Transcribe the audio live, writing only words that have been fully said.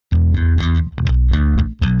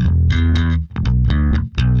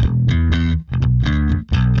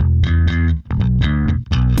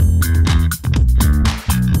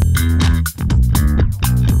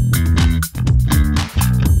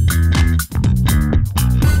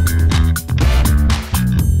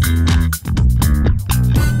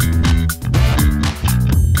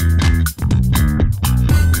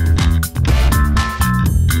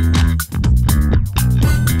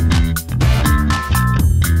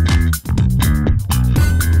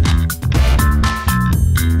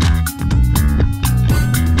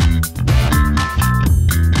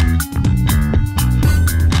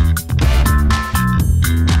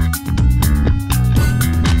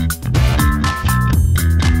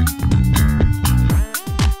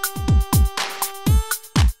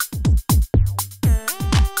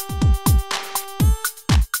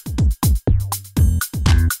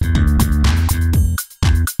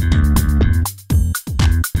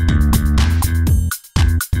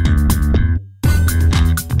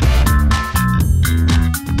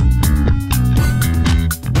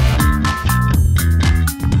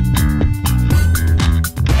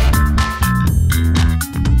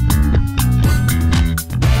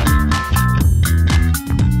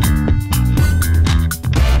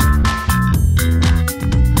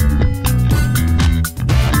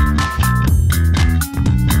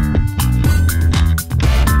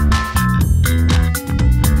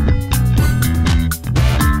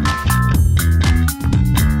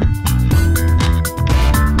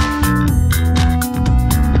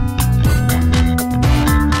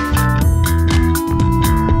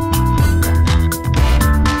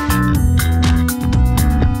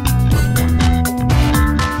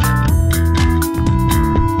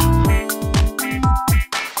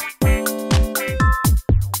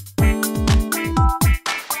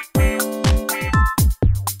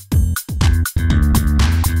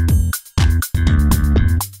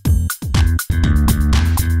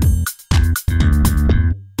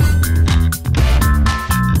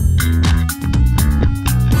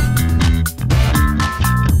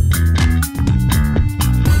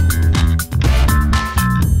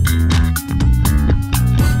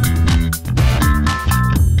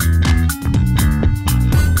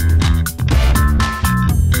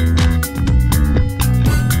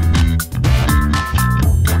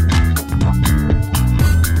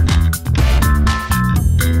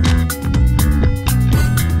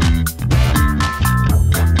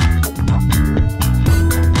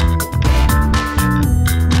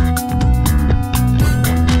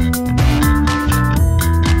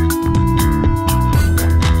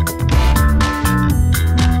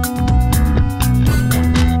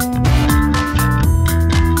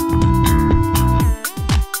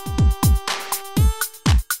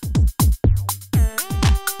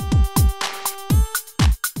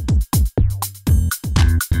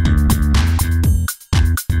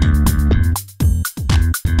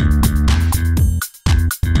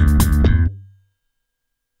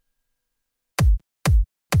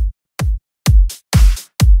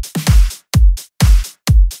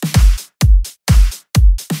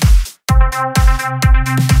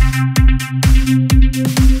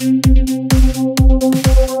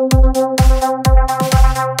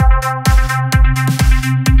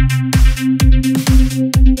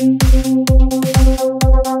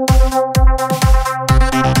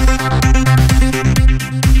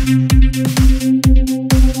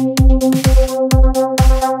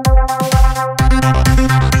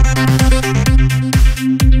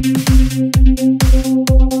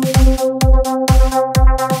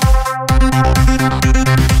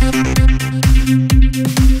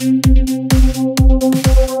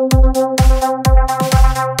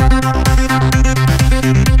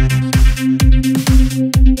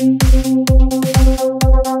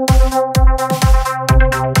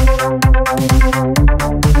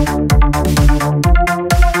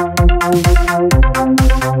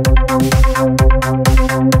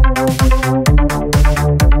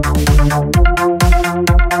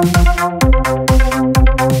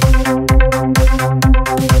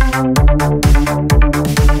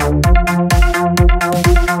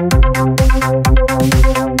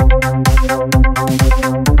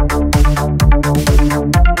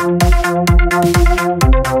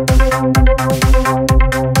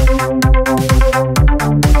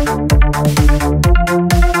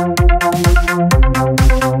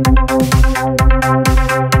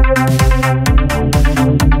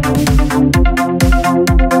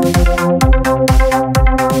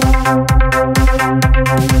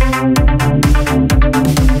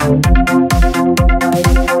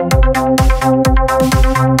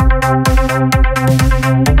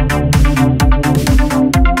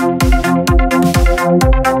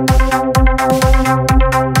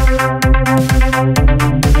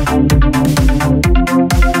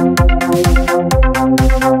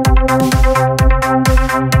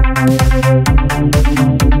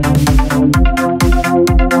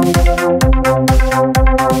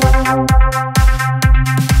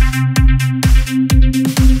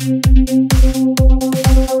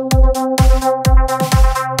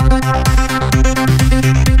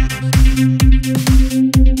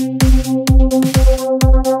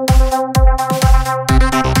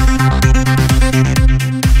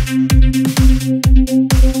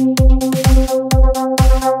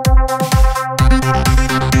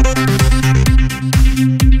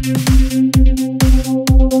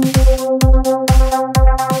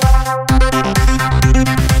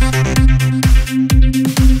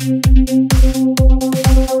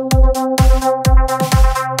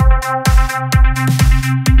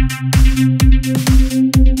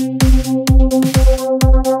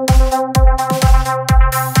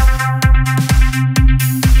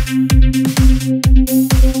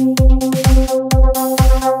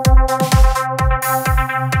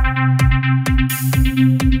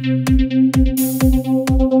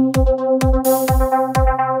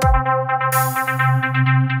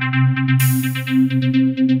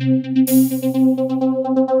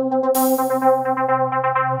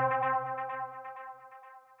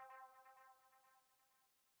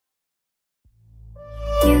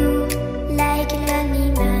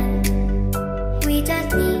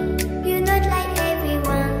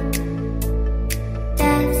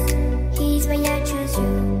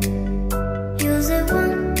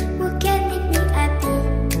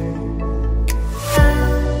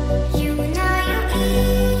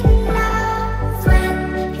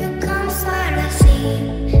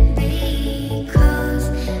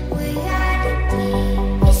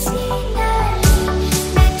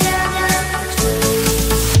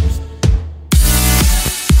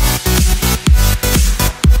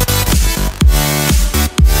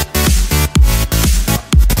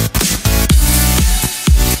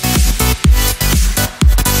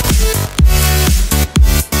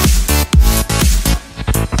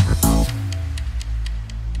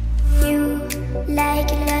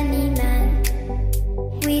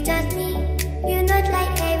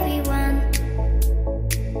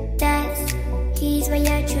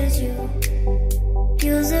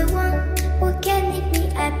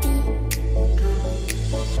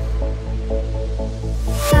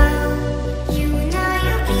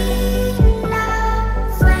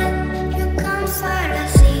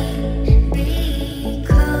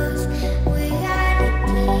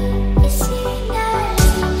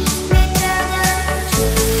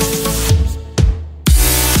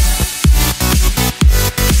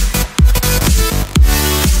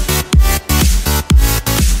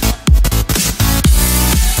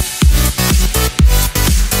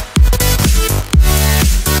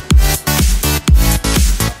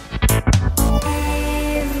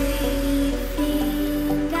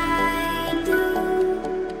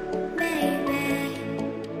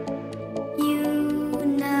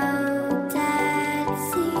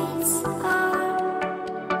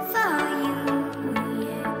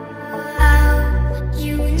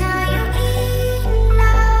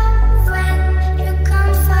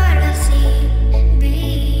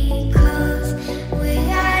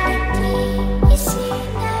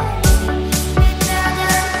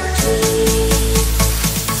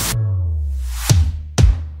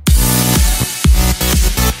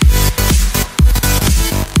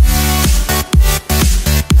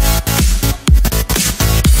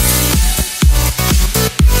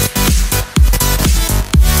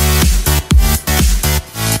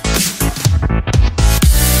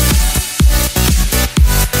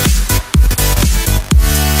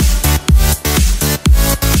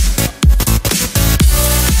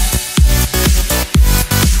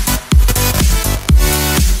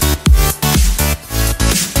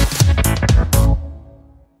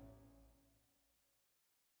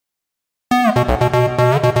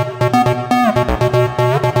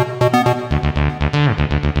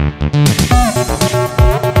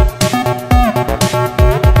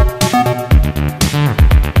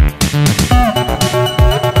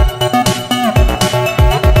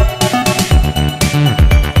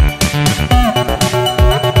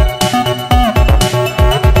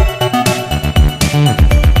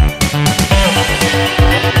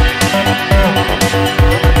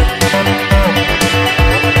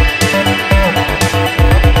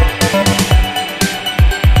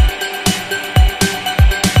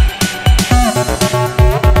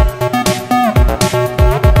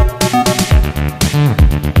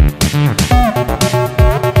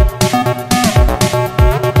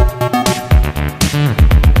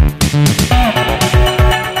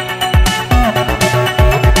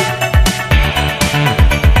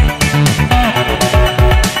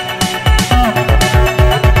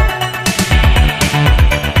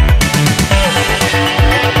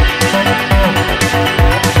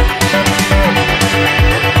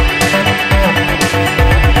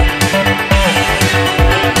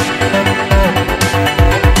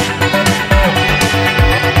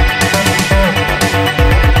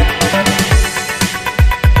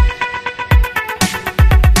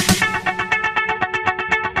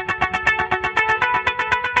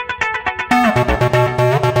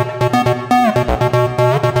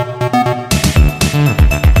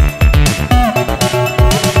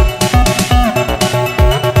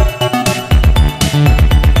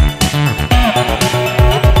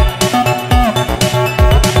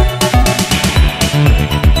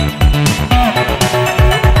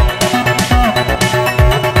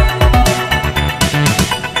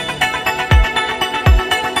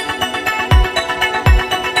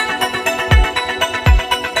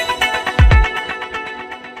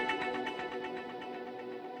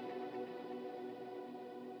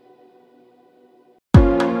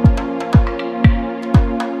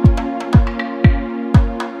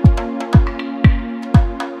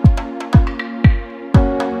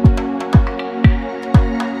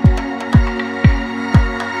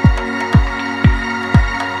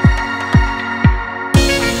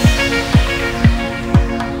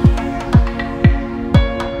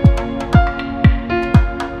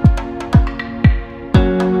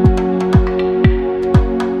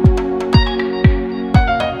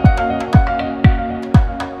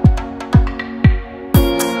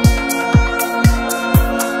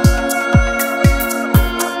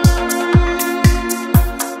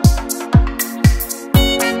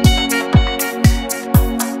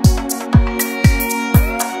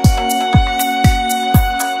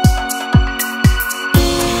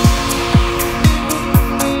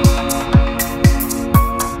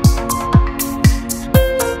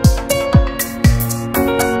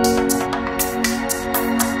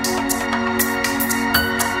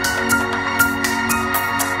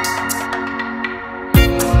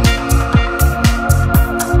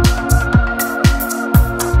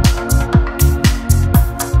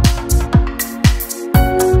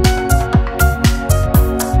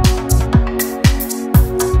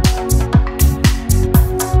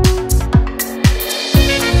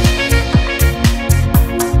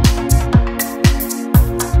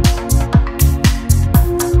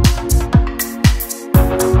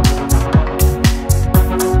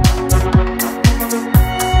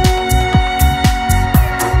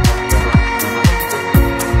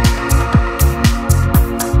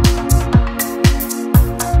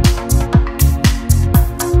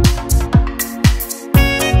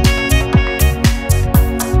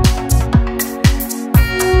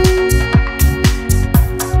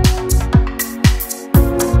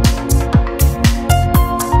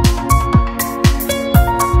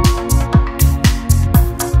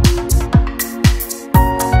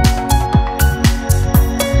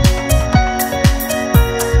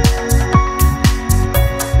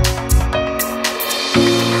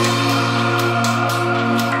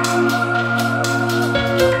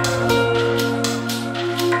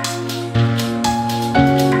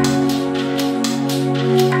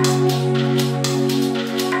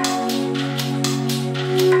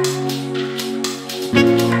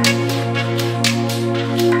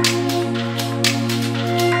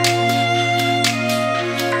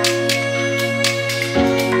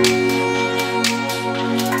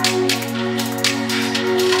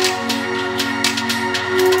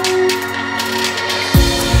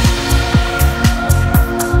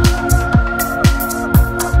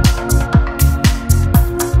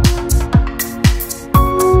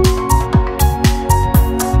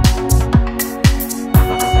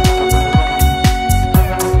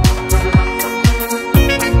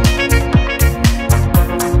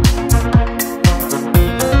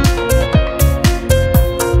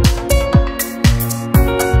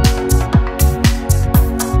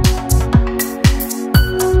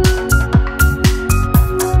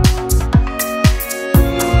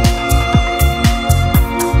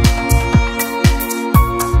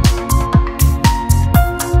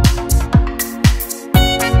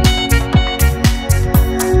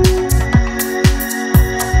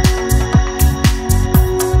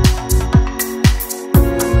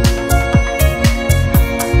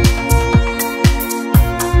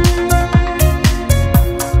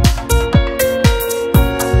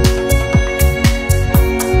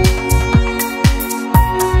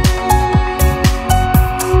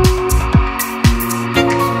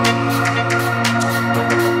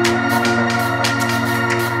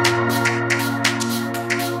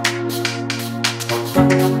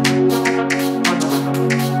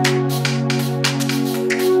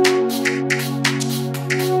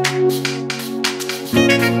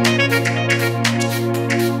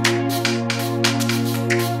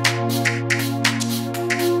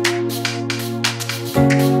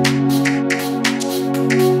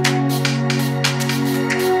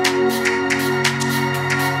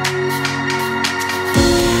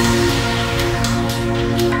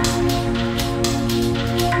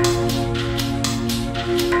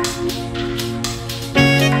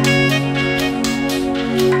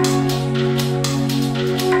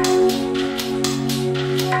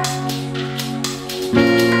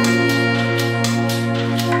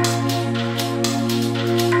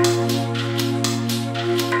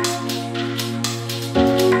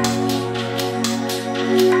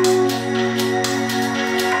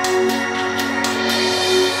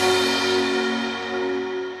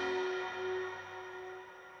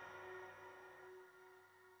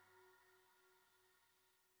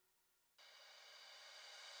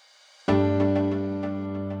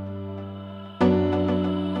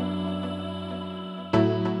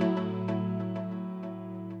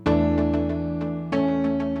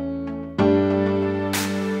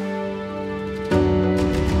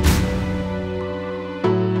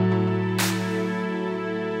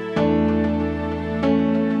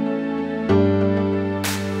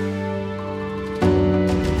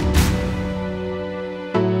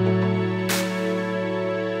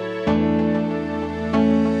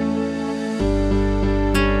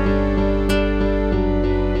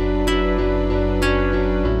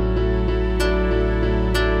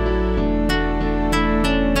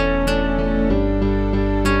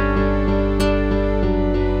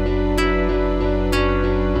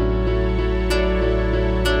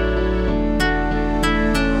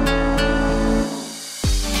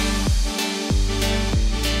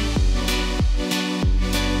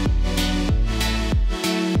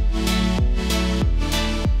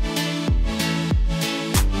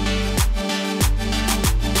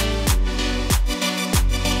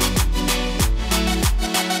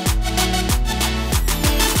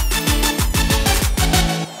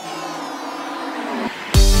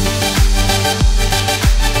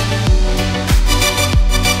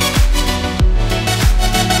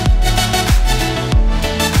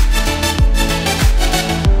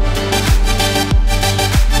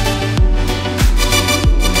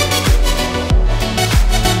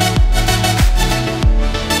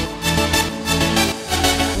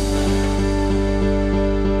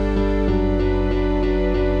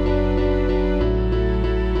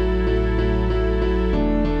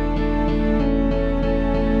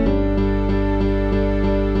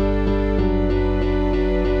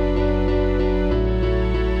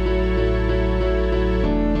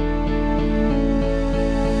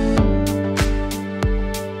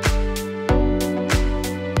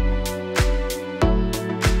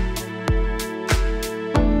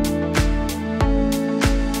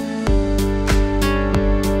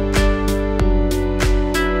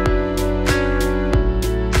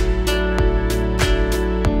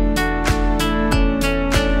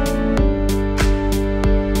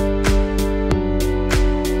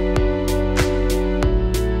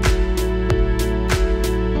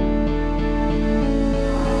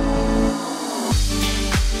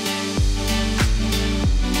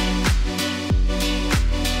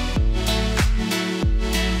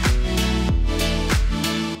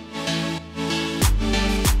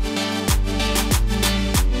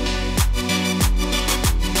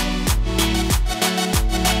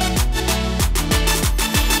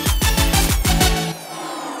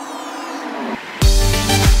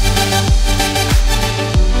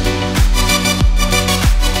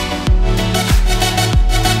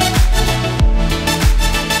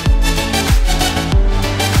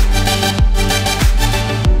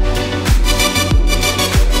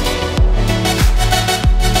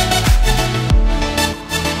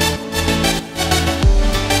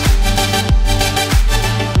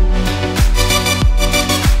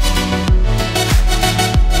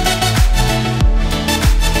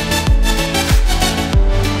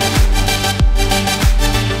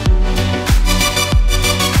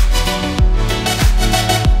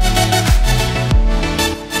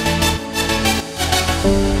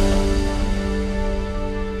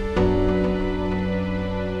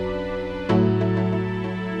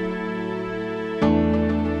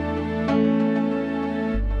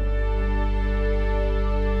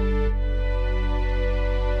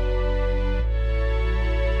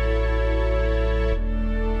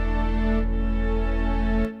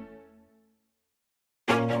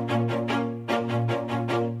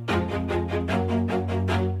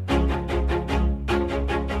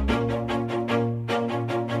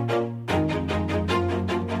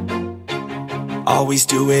Always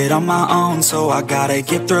do it on my own, so I gotta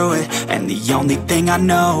get through it. And the only thing I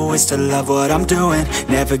know is to love what I'm doing.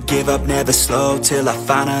 Never give up, never slow, till I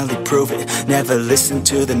finally prove it. Never listen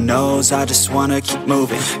to the no's, I just wanna keep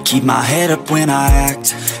moving. Keep my head up when I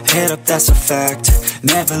act, head up, that's a fact.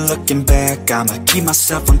 Never looking back, I'ma keep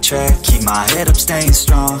myself on track. Keep my head up, staying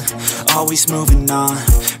strong, always moving on.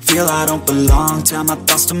 Feel I don't belong, tell my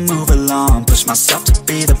thoughts to move along. Push myself to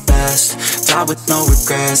be the best, die with no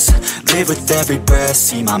regrets. Live with every breath,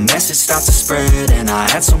 see my message start to spread. And I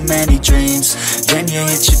had so many dreams, then you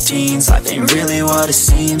hit your teens. Life ain't really what it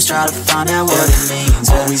seems, try to find out what it means.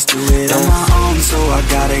 Always do it on my own, so I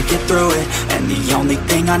gotta get through it. And the only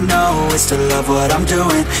thing I know is to love what I'm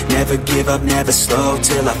doing. Never give up, never slow,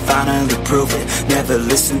 till I finally prove it. Never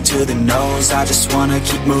listen to the no's, I just wanna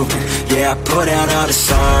keep moving. Yeah, I put out all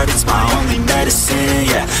this art, it's my only medicine.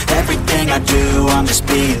 Yeah, everything I do, I'm just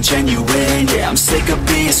being genuine. Yeah, I'm sick of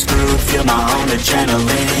being screwed, feel my own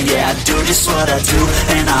adrenaline. Yeah, I do just what I do,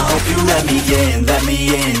 and I hope you let me in,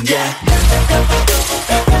 yeah.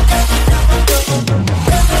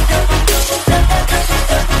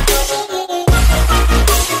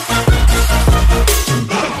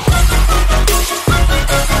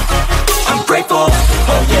 I'm grateful,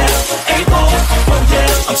 oh yeah, able, oh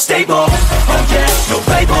yeah, I'm stable, oh yeah, no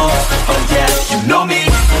label, oh yeah, you know me,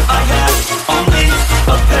 I have only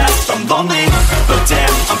a path, I'm lonely, but damn,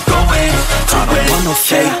 I'm going to win. I don't want no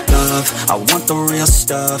fake love, I want the real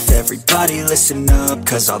stuff. Everybody listen up,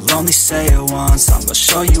 cause I'll only say it once. I'm gonna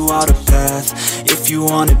show you all the path, if you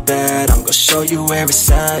want it bad. I'm gonna show you where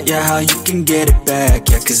it's at, yeah, how you can get it back.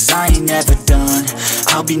 Yeah, cause I ain't never done,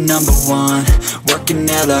 I'll be number one. Working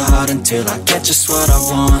hella hard until I get just what I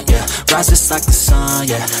want, yeah. Rises like the sun,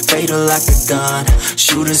 yeah, fatal like a gun.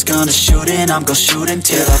 Shooters gonna shoot and I'm gonna shoot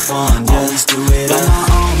until I won, yeah. Always do it on my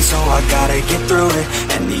own, so I gotta get through it.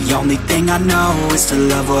 And the only thing I know is to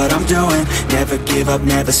love what I'm doing. Never give up,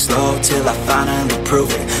 never slow, till I finally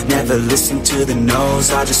prove it. Never listen to the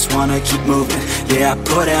no's, I just wanna keep moving. Yeah, I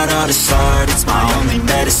put out all this art, it's my only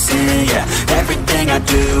medicine. Yeah, everything I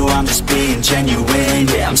do, I'm just being genuine.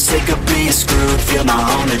 Yeah, I'm sick of being screwed, feel my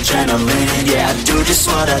own adrenaline. Yeah, I do just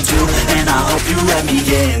what I do, and I hope you let me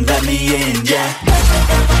in, yeah.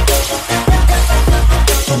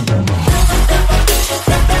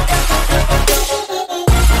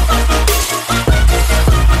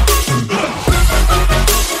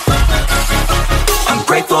 I'm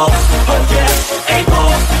grateful, oh yeah, able,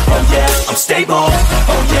 oh yeah, I'm stable,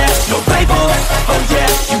 oh yeah, no label, oh yeah,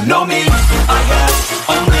 you know me, I have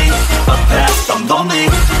only a path, I'm lonely,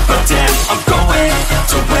 but damn, I'm